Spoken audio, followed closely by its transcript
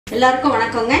எல்லாருக்கும்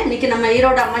வணக்கங்க. இன்னைக்கு நம்ம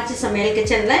ஈரோடு அம்மாச்சி சமையல்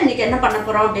கிச்சன்ல இன்னைக்கு என்ன பண்ண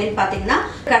போறோம் அப்படினு பாத்தீங்கன்னா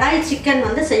கடாய் சிக்கன்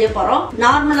வந்து செய்ய போறோம்.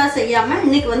 நார்மலா செய்யாம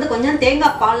இன்னைக்கு வந்து கொஞ்சம்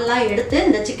தேங்காய் பால்லாம் எடுத்து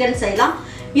இந்த சிக்கன் செய்யலாம்.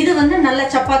 இது வந்து நல்ல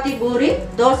சப்பாத்தி, பூரி,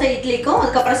 தோசை, இட்லிக்கும்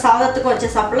அதுக்கு அப்புறம் சாதத்துக்கும்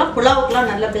வச்சு சாப்பிடலாம்.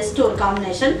 புலாவுக்குலாம் நல்ல பெஸ்ட் ஒரு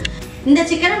காம்பினேஷன். இந்த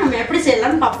சிக்கனை நம்ம எப்படி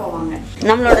செய்யலாம்னு பார்ப்போம் வாங்க.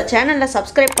 நம்மளோட சேனல்ல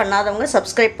சப்ஸ்கிரைப் பண்ணாதவங்க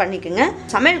சப்ஸ்கிரைப் பண்ணிக்கோங்க.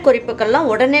 சமையல் குறிப்புகள்லாம்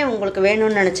உடனே உங்களுக்கு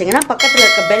வேணும்னு நினைச்சீங்கன்னா பக்கத்துல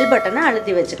இருக்க பெல் பட்டனை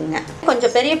அழுத்தி வச்சுக்கோங்க.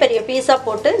 கொஞ்சம் பெரிய பெரிய பீஸா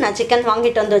போட்டு நான் சிக்கன்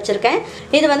வாங்கிட்டு வந்து வச்சிருக்கேன்.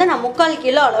 இது வந்து நான் 3/4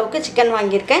 கிலோ அளவுக்கு சிக்கன்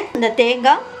வாங்கியிருக்கேன். இந்த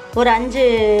தேங்காய், ஒரு 5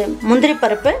 முந்திரி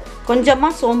பருப்பு,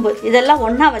 கொஞ்சமாக சோம்பு, இதெல்லாம்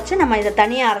ஒன்றா வச்சு நம்ம இதை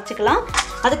தனியாக அரைச்சிக்கலாம்.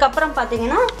 அதுக்கப்புறம்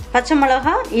பார்த்தீங்கன்னா பச்சை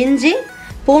மிளகாய், இஞ்சி,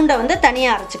 பூண்டை வந்து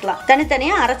தனியாக அரைச்சிக்கலாம்.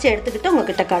 தனித்தனியாக அரைச்சி எடுத்துக்கிட்டு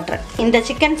உங்ககிட்ட காட்டுறேன். இந்த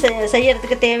சிக்கன்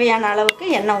செய்யறதுக்கு தேவையான அளவுக்கு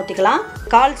எண்ணெய் ஊற்றிக்கலாம்.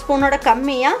 1/4 ஸ்பூனோட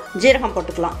கம்மியாக ஜீரகம்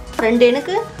போட்டுக்கலாம். 2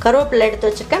 இனுக்கு கருவேப்பிலை எடுத்து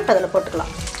வச்சுருக்கேன், அதில்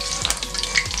போட்டுக்கலாம்.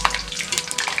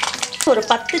 ஒரு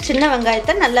 10 சின்ன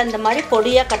வெங்காயத்தை நல்லா இந்த மாதிரி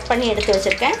பொடியாக கட் பண்ணி எடுத்து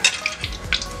வச்சுருக்கேன்.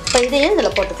 இப்போ இதையும்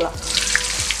இதில் போட்டுக்கலாம்.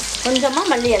 கொஞ்சமாக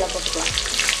மல்லி இலை போட்டுக்கலாம்.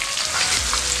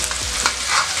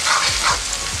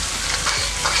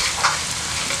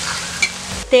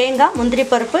 தேங்காய், முந்திரி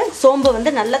பருப்பு, சோம்பு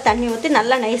வந்து நல்லா தண்ணி ஊற்றி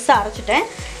நல்லா நைஸாக அரைச்சிட்டேன்.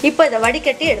 இப்போ இதை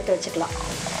வடிகட்டி எடுத்து வச்சுக்கலாம்.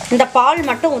 இந்த பால்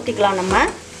மட்டும் ஊற்றிக்கலாம். நம்ம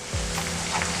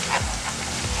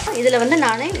இதில் வந்து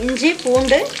நான் இஞ்சி,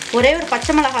 பூண்டு, ஒரே ஒரு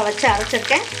பச்சை மிளகாய் வச்சு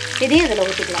அரைச்சிருக்கேன். இதையும் இதில்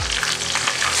ஊற்றிக்கலாம்.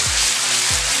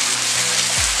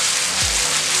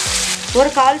 ஒரு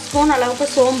 1/4 ஸ்பூன் அளவுக்கு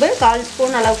சோம்பு, 1/4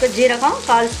 ஸ்பூன் அளவுக்கு ஜீரகம்,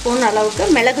 1/4 ஸ்பூன் அளவுக்கு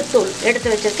மிளகுத்தூள் எடுத்து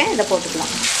வச்சுருக்கேன். இதை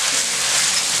போட்டுக்கலாம்.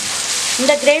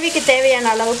 இந்த கிரேவிக்கு தேவையான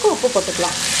அளவுக்கு உப்பு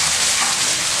போட்டுக்கலாம்.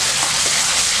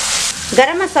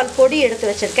 கரம் மசாலா பொடி எடுத்து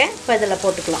வச்சுருக்கேன். இப்போ இதில்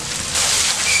போட்டுக்கலாம்.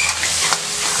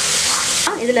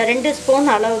 இதில் 2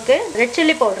 ஸ்பூன் அளவுக்கு ரெட்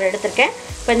சில்லி பவுடர் எடுத்திருக்கேன்.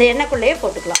 இப்போ இந்த எண்ணெய்க்குள்ளேயே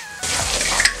போட்டுக்கலாம்.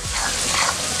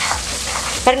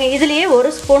 பாருங்கள், இதுலேயே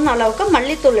 1 ஸ்பூன் அளவுக்கு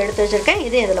மல்லித்தூள் எடுத்து வச்சுருக்கேன்.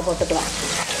 இதையும் இதில் போட்டுக்கலாம்.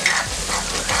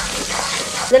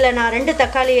 இதில் நான் 2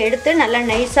 தக்காளியை எடுத்து நல்லா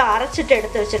நைஸாக அரைச்சிட்டு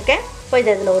எடுத்து வச்சுருக்கேன். இப்போ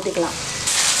இதை இதில் ஊற்றிக்கலாம்.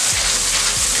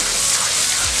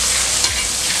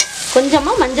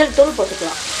 கொஞ்சமாக மஞ்சள் தூள்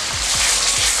போட்டுக்கலாம்.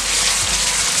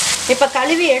 இப்போ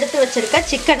கழுவி எடுத்து வச்சிருக்க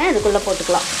சிக்கனை இதுக்குள்ளே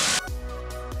போட்டுக்கலாம்.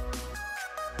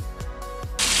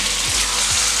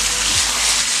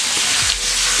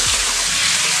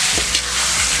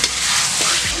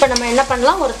 இப்போ நம்ம என்ன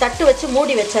பண்ணலாம், ஒரு தட்டு வச்சு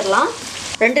மூடி வச்சிடலாம்.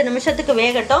 2 நிமிஷத்துக்கு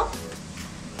வேகட்டும்.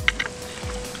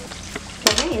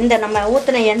 இந்த நம்ம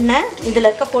ஊற்றின எண்ணெய், இதில்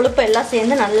இருக்க கொழுப்பு எல்லாம்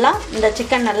சேர்ந்து நல்லா இந்த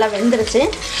சிக்கன் நல்லா வெந்துருச்சு.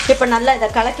 இப்போ நல்லா இதை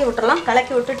கலக்கி விட்டுறலாம்.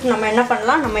 கலக்கி விட்டுட்டு நம்ம என்ன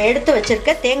பண்ணலாம், நம்ம எடுத்து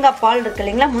வச்சுருக்க தேங்காய் பால் இருக்குது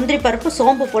இல்லைங்களா, முந்திரி பருப்பு,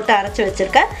 சோம்பு போட்டு அரைச்சி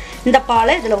வச்சுருக்க இந்த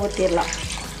பாலை இதில் ஊற்றிடலாம்.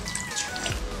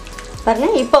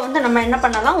 பாருங்கள், இப்போ வந்து நம்ம என்ன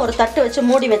பண்ணலாம், ஒரு தட்டு வச்சு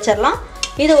மூடி வச்சிடலாம்.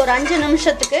 இது ஒரு 5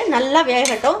 நிமிஷத்துக்கு நல்லா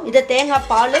வேகட்டும். இது தேங்காய்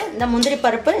பால், இந்த முந்திரி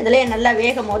பருப்பு இதிலே நல்லா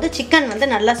வேகும் போது சிக்கன் வந்து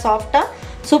நல்லா சாஃப்டாக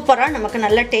சூப்பராக நமக்கு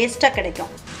நல்ல டேஸ்ட்டாக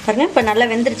கிடைக்கும். பாருங்கள், இப்போ நல்லா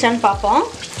வெந்துருச்சான்னு பார்ப்போம்.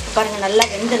 பாருங்கள், நல்லா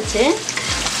வெந்துருச்சு.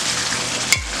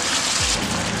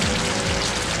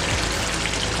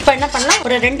 இப்போ என்ன பண்ணலாம்,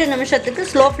 ஒரு 2 நிமிஷத்துக்கு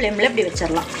ஸ்லோ ஃப்ளேமில் இப்படி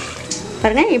வச்சிடலாம்.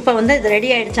 பாருங்கள், இப்போ வந்து இது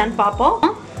ரெடி ஆகிடுச்சான்னு பார்ப்போம்.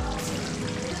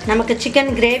 நமக்கு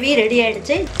சிக்கன் கிரேவி ரெடி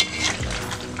ஆகிடுச்சு.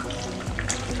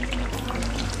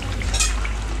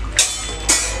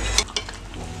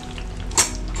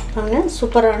 பாருங்கள்,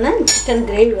 சூப்பரான சிக்கன்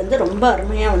கிரேவி வந்து ரொம்ப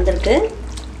அருமையாக வந்திருக்கு.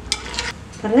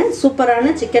 பாருங்கள்,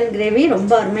 சூப்பரான சிக்கன் கிரேவி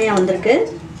ரொம்ப அருமையாக வந்திருக்கு.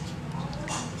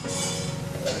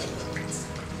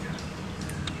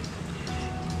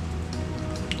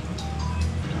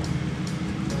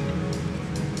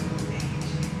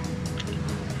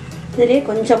 இதிலே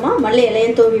கொஞ்சமாக மல்லி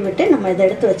இலையும் தூவி விட்டு நம்ம இதை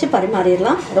எடுத்து வச்சு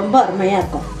பரிமாறிடலாம். ரொம்ப அருமையாக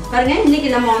இருக்கும். பாருங்க, இன்னைக்கு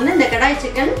நம்ம வந்து இந்த கடாய்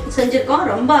சிக்கன் செஞ்சுருக்கோம்.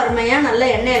 ரொம்ப அருமையாக நல்ல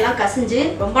எண்ணெயெல்லாம் கசிஞ்சு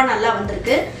ரொம்ப நல்லா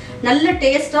வந்திருக்கு. நல்ல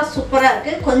டேஸ்ட்டாக சூப்பராக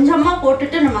இருக்குது. கொஞ்சமாக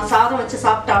போட்டுட்டு நம்ம சாதம் வச்சு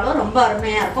சாப்பிட்டாலும் ரொம்ப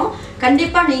அருமையாக இருக்கும்.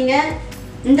 கண்டிப்பாக நீங்கள்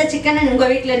இந்த சிக்கனை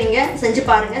உங்கள் வீட்டில் நீங்கள் செஞ்சு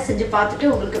பாருங்கள். செஞ்சு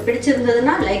பார்த்துட்டு உங்களுக்கு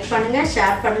பிடிச்சிருந்ததுன்னா லைக் பண்ணுங்கள்,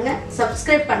 ஷேர் பண்ணுங்கள்,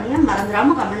 சப்ஸ்கிரைப் பண்ணுங்கள்,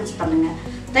 மறந்துடாமல் கமெண்ட்ஸ் பண்ணுங்கள்.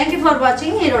 தேங்க்யூ ஃபார்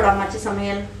வாட்சிங் ஈரோடு அம்மாச்சி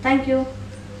சமையல். தேங்க்யூ.